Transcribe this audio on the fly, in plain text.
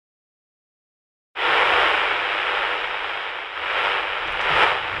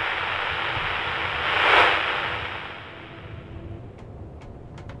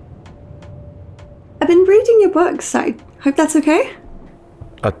been reading your books. I hope that's okay?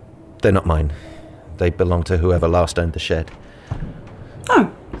 They're not mine. They belong to whoever last owned the shed.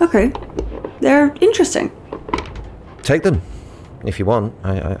 Oh, okay. They're interesting. Take them, if you want.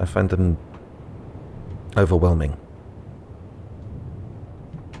 I find them overwhelming.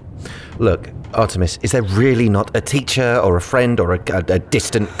 Look, Artemis, is there really not a teacher or a friend or a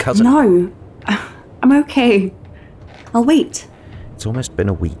distant cousin? No. I'm okay. I'll wait. It's almost been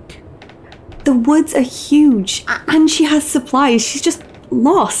a week. The woods are huge, and she has supplies. She's just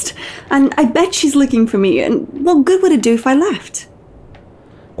lost. And I bet she's looking for me, and what good would it do if I left?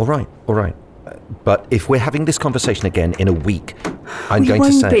 All right. But if we're having this conversation again in a week, I'm going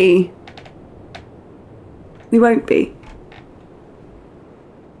to say... We won't be.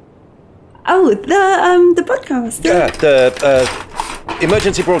 Oh, the broadcast. The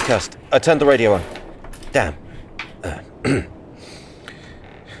emergency broadcast. I turned the radio on. Damn.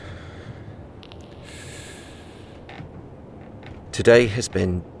 Today's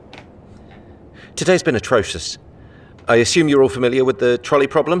been atrocious. I assume you're all familiar with the trolley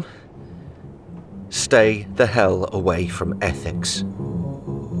problem? Stay the hell away from ethics.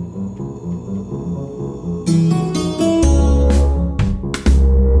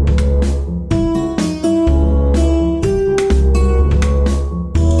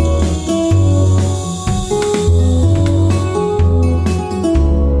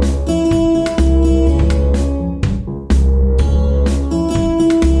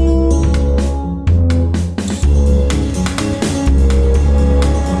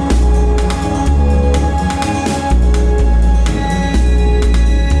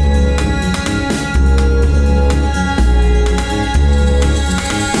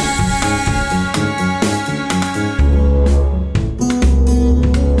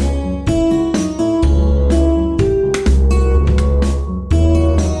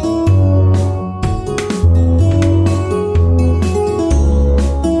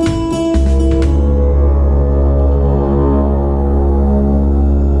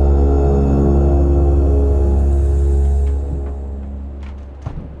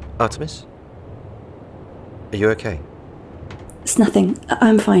 Artemis? Are you okay? It's nothing.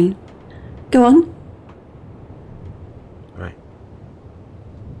 I'm fine. Go on. Right.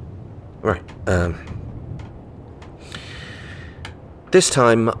 This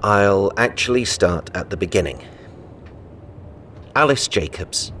time I'll actually start at the beginning. Alice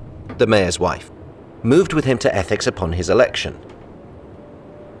Jacobs, the mayor's wife, moved with him to ethics upon his election.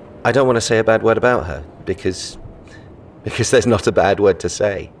 I don't want to say a bad word about her, because there's not a bad word to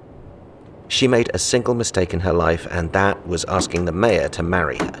say. She made a single mistake in her life, and that was asking the mayor to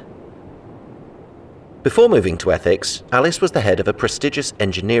marry her. Before moving to ethics, Alice was the head of a prestigious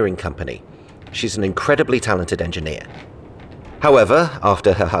engineering company. She's an incredibly talented engineer. However,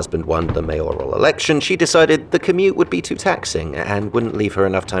 after her husband won the mayoral election, she decided the commute would be too taxing and wouldn't leave her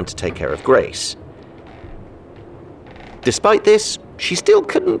enough time to take care of Grace. Despite this, she still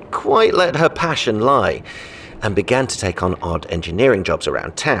couldn't quite let her passion lie, and began to take on odd engineering jobs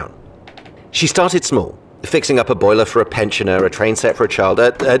around town. She started small, fixing up a boiler for a pensioner, a train set for a child,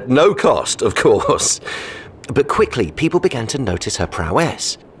 at no cost, of course. But quickly, people began to notice her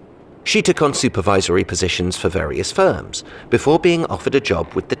prowess. She took on supervisory positions for various firms, before being offered a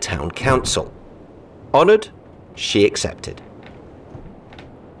job with the town council. Honoured, she accepted.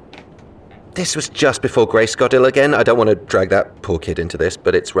 This was just before Grace got ill again. I don't want to drag that poor kid into this,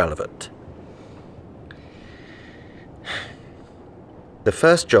 but it's relevant. The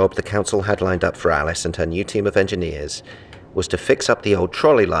first job the council had lined up for Alice and her new team of engineers was to fix up the old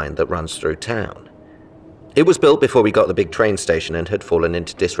trolley line that runs through town. It was built before we got the big train station and had fallen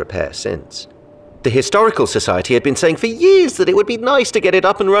into disrepair since. The Historical Society had been saying for years that it would be nice to get it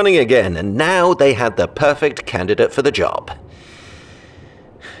up and running again, and now they had the perfect candidate for the job.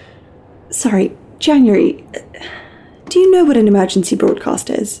 Sorry, January, do you know what an emergency broadcast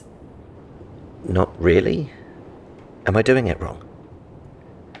is? Not really. Am I doing it wrong?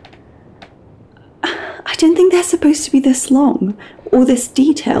 I don't think they're supposed to be this long, or this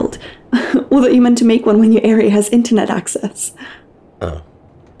detailed, or that you're meant to make one when your area has internet access. Oh,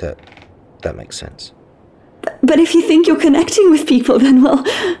 that makes sense. But if you think you're connecting with people, then well...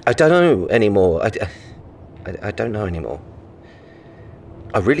 I don't know anymore. I don't know anymore.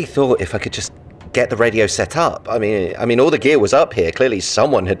 I really thought if I could just get the radio set up. I mean, all the gear was up here. Clearly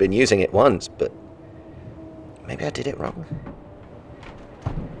someone had been using it once, but maybe I did it wrong.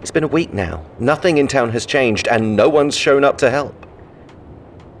 It's been a week now. Nothing in town has changed, and no one's shown up to help.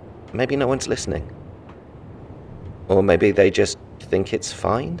 Maybe no one's listening. Or maybe they just think it's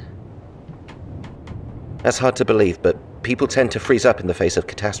fine? That's hard to believe, but people tend to freeze up in the face of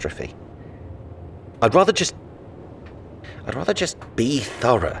catastrophe. I'd rather just be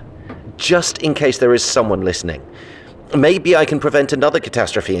thorough, just in case there is someone listening. Maybe I can prevent another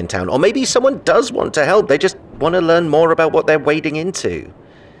catastrophe in town, or maybe someone does want to help. They just want to learn more about what they're wading into.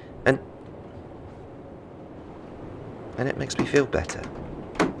 And it makes me feel better,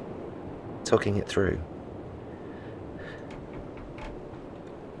 talking it through.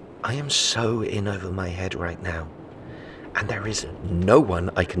 I am so in over my head right now, and there is no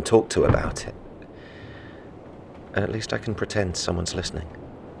one I can talk to about it. And at least I can pretend someone's listening.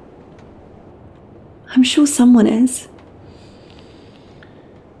 I'm sure someone is.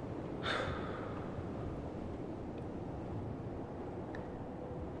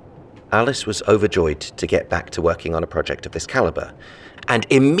 Alice was overjoyed to get back to working on a project of this caliber, and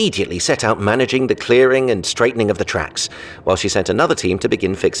immediately set out managing the clearing and straightening of the tracks, while she sent another team to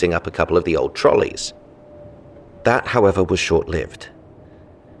begin fixing up a couple of the old trolleys. That, however, was short-lived.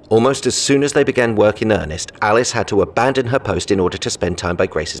 Almost as soon as they began work in earnest, Alice had to abandon her post in order to spend time by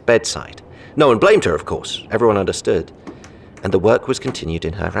Grace's bedside. No one blamed her, of course. Everyone understood. And the work was continued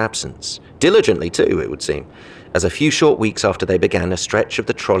in her absence. Diligently, too, it would seem, as a few short weeks after they began, a stretch of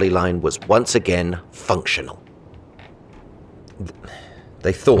the trolley line was once again functional.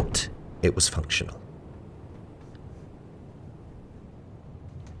 They thought it was functional.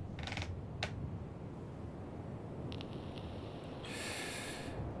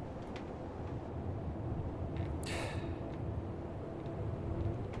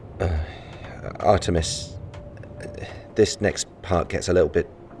 Artemis, this next part gets a little bit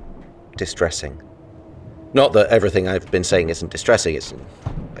distressing. Not that everything I've been saying isn't distressing.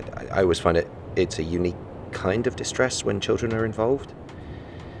 I always find it's a unique kind of distress when children are involved.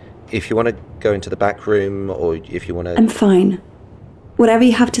 If you want to go into the back room, or if you want to... I'm fine. Whatever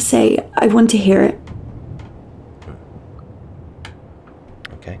you have to say, I want to hear it.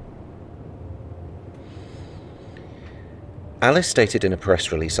 Okay. Alice stated in a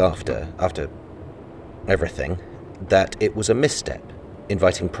press release after everything that it was a misstep,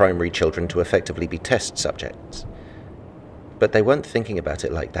 inviting primary children to effectively be test subjects. But they weren't thinking about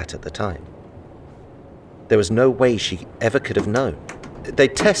it like that at the time. There was no way she ever could have known.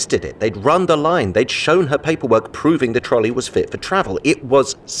 They'd tested it, they'd run the line, they'd shown her paperwork proving the trolley was fit for travel. It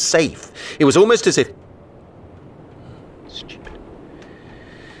was safe. It was almost as if... Stupid.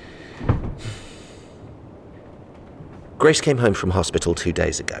 Grace came home from hospital 2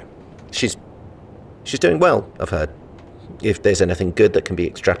 days ago. She's doing well, I've heard. If there's anything good that can be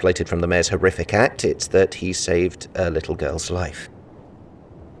extrapolated from the mayor's horrific act, it's that he saved a little girl's life.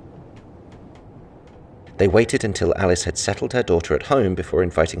 They waited until Alice had settled her daughter at home before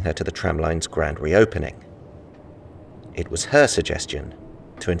inviting her to the tramline's grand reopening. It was her suggestion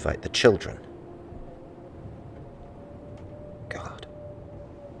to invite the children. God.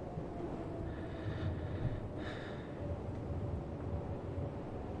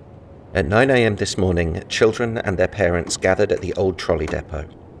 At 9 a.m. this morning, children and their parents gathered at the old trolley depot.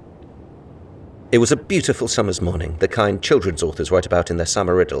 It was a beautiful summer's morning, the kind children's authors write about in their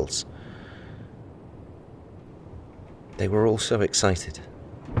summer riddles. They were all so excited.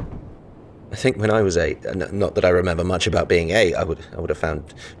 I think when I was 8, not that I remember much about being 8, I would have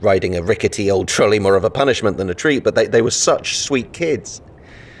found riding a rickety old trolley more of a punishment than a treat, but they were such sweet kids.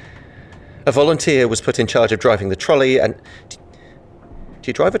 A volunteer was put in charge of driving the trolley, and... Do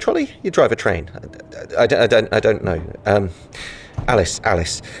you drive a trolley? You drive a train? I don't know.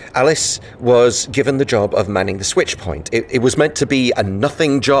 Alice was given the job of manning the switch point. It was meant to be a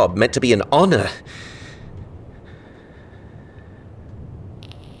nothing job, meant to be an honour.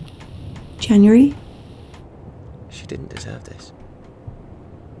 January? She didn't deserve this.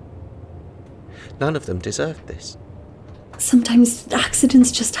 None of them deserved this. Sometimes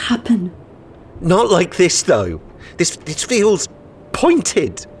accidents just happen. Not like this, though. This feels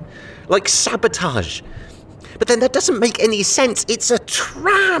pointed, like sabotage. But then that doesn't make any sense. It's a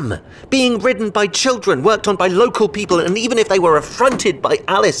tram being ridden by children, worked on by local people, and even if they were affronted by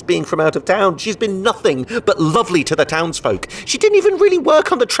Alice being from out of town, she's been nothing but lovely to the townsfolk. She didn't even really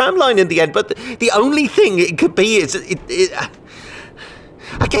work on the tram line in the end, but the only thing it could be is...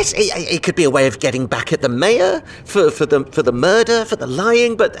 I guess it could be a way of getting back at the mayor for the murder, for the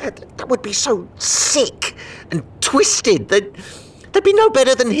lying, but that would be so sick and twisted. They'd be no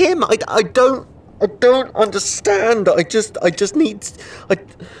better than him. I don't understand. I just need...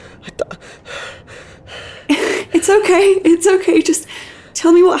 It's okay. Just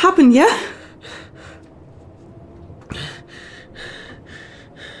tell me what happened, yeah?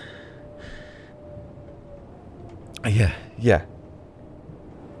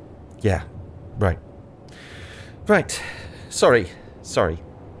 Yeah, right. Sorry.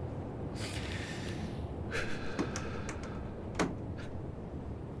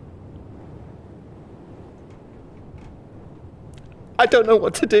 I don't know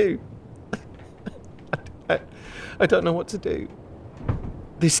what to do. I don't know what to do.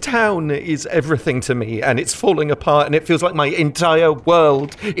 This town is everything to me, and it's falling apart, and it feels like my entire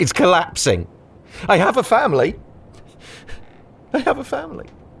world is collapsing. I have a family.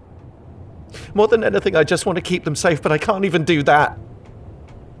 More than anything, I just want to keep them safe, but I can't even do that.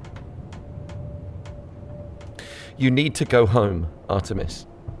 You need to go home, Artemis.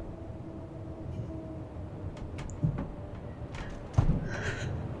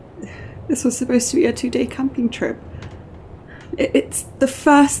 This was supposed to be a 2-day camping trip. It's the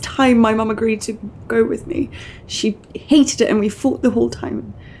first time my mum agreed to go with me. She hated it and we fought the whole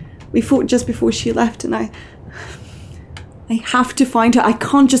time. We fought just before she left, and I have to find her. I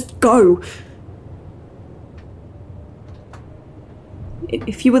can't just go.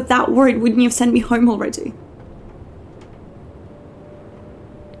 If you were that worried, wouldn't you have sent me home already?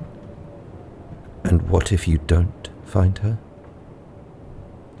 And what if you don't find her?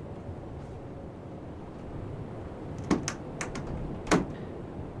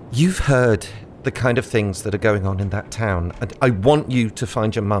 You've heard the kind of things that are going on in that town, and I want you to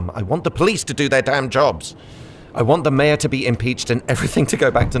find your mum. I want the police to do their damn jobs. I want the mayor to be impeached and everything to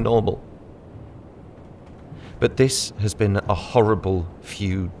go back to normal. But this has been a horrible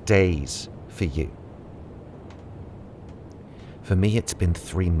few days for you. For me, it's been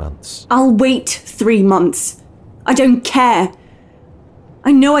 3 months. I'll wait 3 months. I don't care.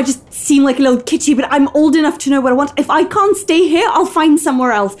 I know I just seem like a little kitschy, but I'm old enough to know what I want. If I can't stay here, I'll find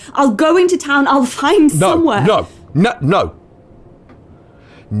somewhere else. I'll go into town, I'll find somewhere. No.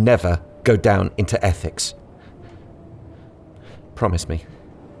 Never go down into ethics. Promise me.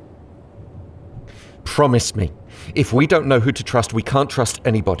 Promise me. If we don't know who to trust, we can't trust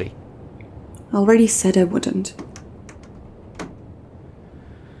anybody. I already said I wouldn't.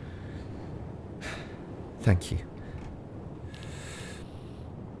 Thank you.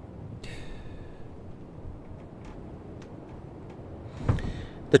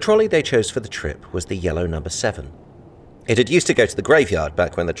 The trolley they chose for the trip was the yellow number 7. It had used to go to the graveyard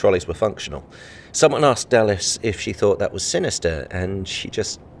back when the trolleys were functional. Someone asked Alice if she thought that was sinister, and she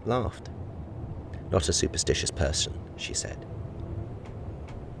just laughed. Not a superstitious person, she said.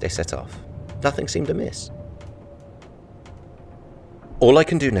 They set off. Nothing seemed amiss. All I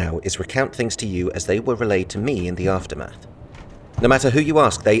can do now is recount things to you as they were relayed to me in the aftermath. No matter who you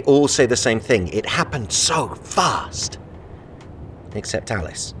ask, they all say the same thing. It happened so fast. Except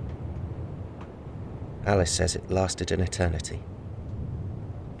Alice. Alice says it lasted an eternity.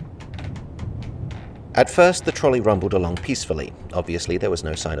 At first, the trolley rumbled along peacefully. Obviously, there was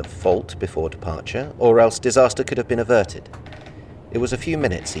no sign of fault before departure, or else disaster could have been averted. It was a few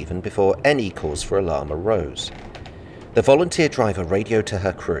minutes even before any cause for alarm arose. The volunteer driver radioed to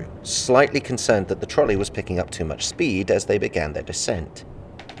her crew, slightly concerned that the trolley was picking up too much speed as they began their descent.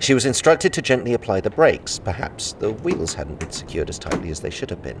 She was instructed to gently apply the brakes. Perhaps the wheels hadn't been secured as tightly as they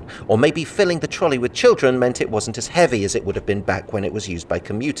should have been. Or maybe filling the trolley with children meant it wasn't as heavy as it would have been back when it was used by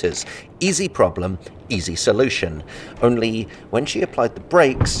commuters. Easy problem, easy solution. Only when she applied the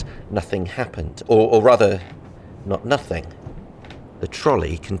brakes, nothing happened. Or rather, not nothing. The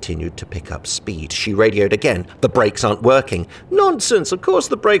trolley continued to pick up speed. She radioed again. The brakes aren't working. Nonsense, of course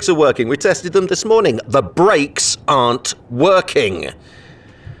the brakes are working. We tested them this morning. The brakes aren't working.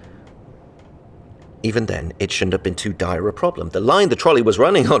 Even then, it shouldn't have been too dire a problem. The line the trolley was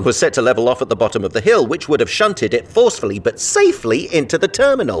running on was set to level off at the bottom of the hill, which would have shunted it forcefully but safely into the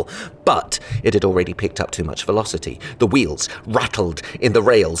terminal. But it had already picked up too much velocity. The wheels rattled in the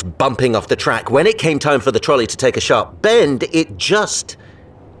rails, bumping off the track. When it came time for the trolley to take a sharp bend, it just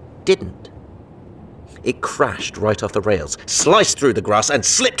didn't. It crashed right off the rails, sliced through the grass, and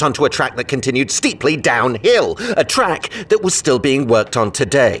slipped onto a track that continued steeply downhill. A track that was still being worked on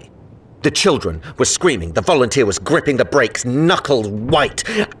today. The children were screaming. The volunteer was gripping the brakes, knuckles white.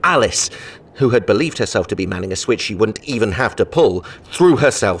 Alice, who had believed herself to be manning a switch she wouldn't even have to pull, threw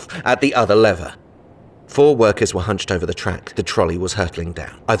herself at the other lever. 4 workers were hunched over the track. The trolley was hurtling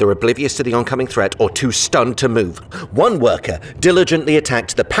down, either oblivious to the oncoming threat or too stunned to move. One worker diligently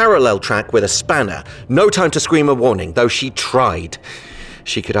attacked the parallel track with a spanner. No time to scream a warning, though she tried.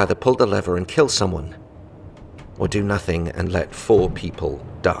 She could either pull the lever and kill someone, or do nothing and let 4 people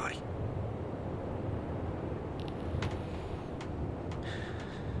die.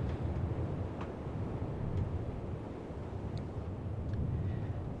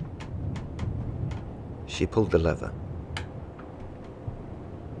 She pulled the lever.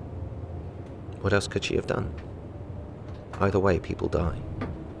 What else could she have done? Either way, people die.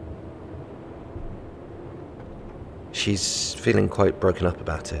 She's feeling quite broken up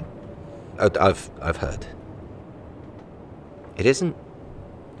about it. I've heard. It isn't.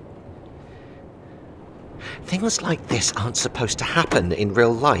 Things like this aren't supposed to happen in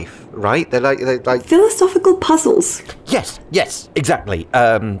real life, right? They're like Philosophical puzzles. Yes, exactly.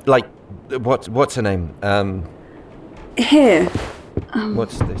 Like, what's her name? Here.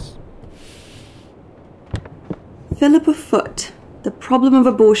 What's this? Philippa Foot. The Problem of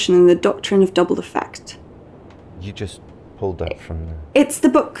Abortion and the Doctrine of Double Effect. You just pulled that from the... It's the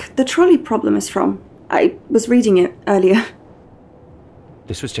book the Trolley Problem is from. I was reading it earlier.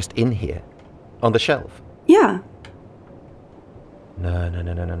 This was just in here, on the shelf. Yeah. No.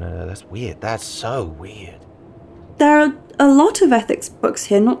 That's weird. That's so weird. There are a lot of ethics books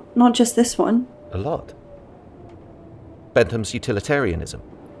here, not just this one. A lot. Bentham's Utilitarianism.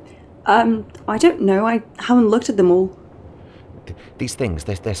 I don't know. I haven't looked at them all. These things,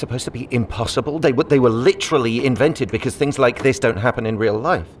 they're supposed to be impossible. They were literally invented because things like this don't happen in real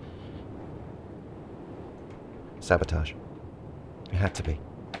life. Sabotage. It had to be.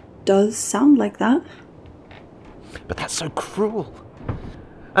 Does sound like that. But that's so cruel.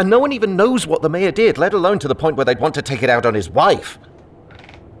 And no one even knows what the mayor did, let alone to the point where they'd want to take it out on his wife.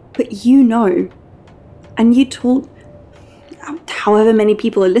 But you know. And you told... However many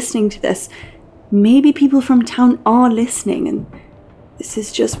people are listening to this, maybe people from town are listening, and this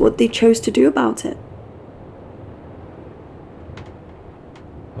is just what they chose to do about it.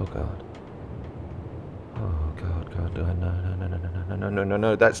 Oh, God.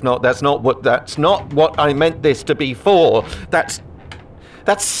 No. That's not what I meant this to be for. That's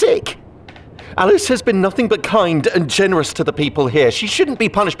sick. Alice has been nothing but kind and generous to the people here. She shouldn't be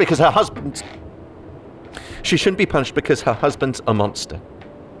punished because her husband's a monster.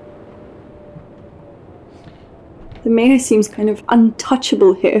 The mayor seems kind of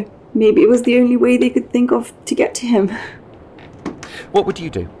untouchable here. Maybe it was the only way they could think of to get to him. What would you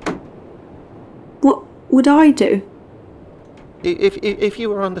do? What would I do? If you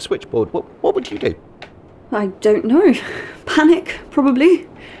were on the switchboard, what would you do? I don't know. Panic, probably.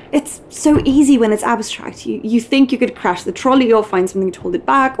 It's so easy when it's abstract. You think you could crash the trolley or find something to hold it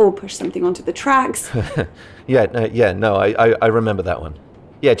back or push something onto the tracks. I remember that one.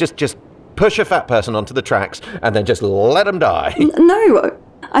 Yeah, just push a fat person onto the tracks and then just let them die. No,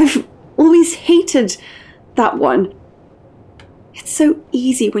 I've always hated that one. It's so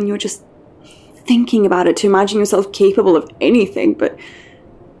easy when you're just thinking about it to imagine yourself capable of anything, but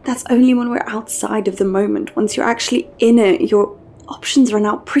that's only when we're outside of the moment. Once you're actually in it, your options run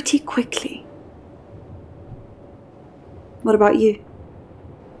out pretty quickly. What about you?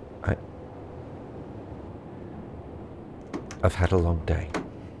 I've had a long day.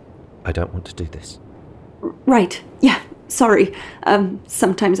 I don't want to do this. Right. Yeah. Sorry.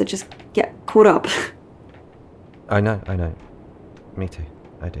 Sometimes I just get caught up. I know. Me too.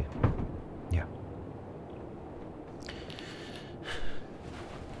 I do. Yeah.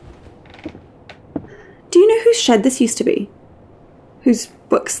 Do you know whose shed this used to be? Whose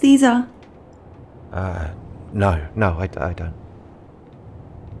books these are? No, I don't.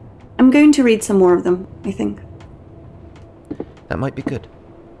 I'm going to read some more of them, I think. That might be good.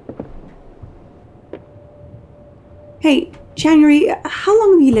 Hey, January, how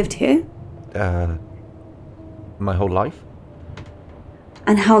long have you lived here? My whole life?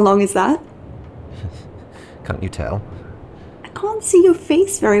 And how long is that? Can't you tell? I can't see your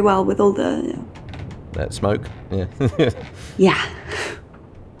face very well with all the... That smoke? Yeah. Yeah.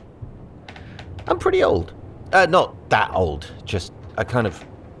 I'm pretty old. Not that old. I'm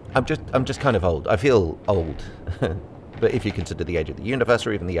just kind of old. I feel old. But if you consider the age of the universe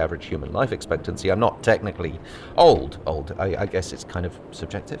or even the average human life expectancy, I'm not technically old. I guess it's kind of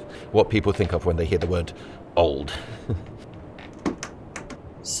subjective. What people think of when they hear the word old.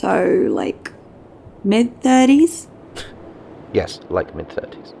 So, like, mid-30s? Yes, like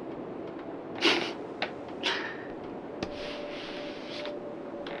mid-30s.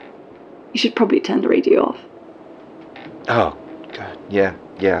 You should probably turn the radio off. Oh, God, yeah.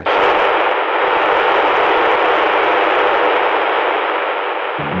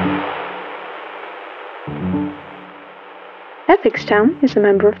 Ethics Town is a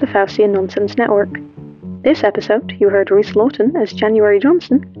member of the Faustian Nonsense Network. This episode, you heard Reese Lawton as January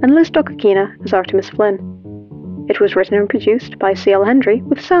Johnson and Liz Dokakina as Artemis Flynn. It was written and produced by C.L. Hendry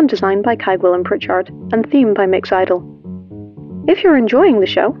with sound design by Kai Willem Pritchard and theme by Mix Idol. If you're enjoying the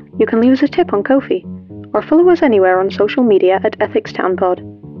show, you can leave us a tip on Ko-fi or follow us anywhere on social media at Ethics Town Pod.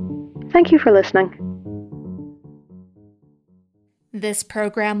 Thank you for listening. This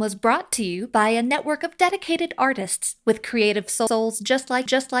program was brought to you by a network of dedicated artists with creative souls just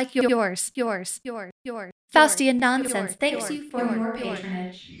like yours. Faustian Nonsense thanks you for your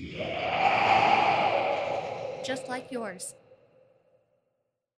patronage. Just like yours.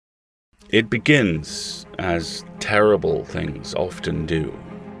 It begins, as terrible things often do,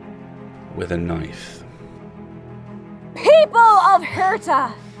 with a knife. People of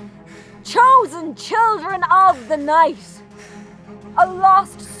Hirta, chosen children of the night, a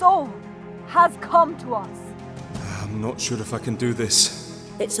lost soul has come to us. I'm not sure if I can do this.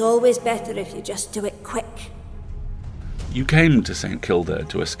 It's always better if you just do it quick. You came to St. Kilda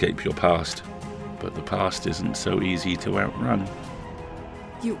to escape your past, but the past isn't so easy to outrun.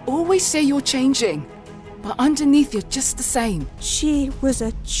 You always say you're changing, but underneath you're just the same. She was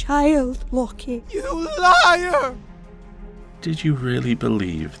a child, Lockie. You liar! Did you really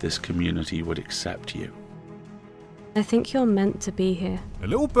believe this community would accept you? I think you're meant to be here. A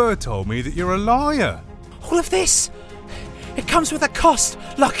little bird told me that you're a liar. All of this, it comes with a cost,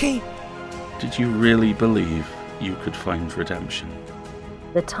 Lockie. Did you really believe you could find redemption?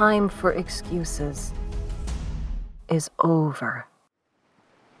 The time for excuses is over.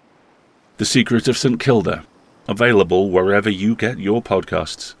 The Secret of St. Kilda, available wherever you get your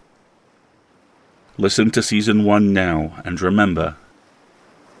podcasts. Listen to Season 1 now, and remember,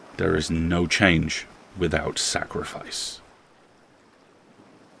 there is no change without sacrifice.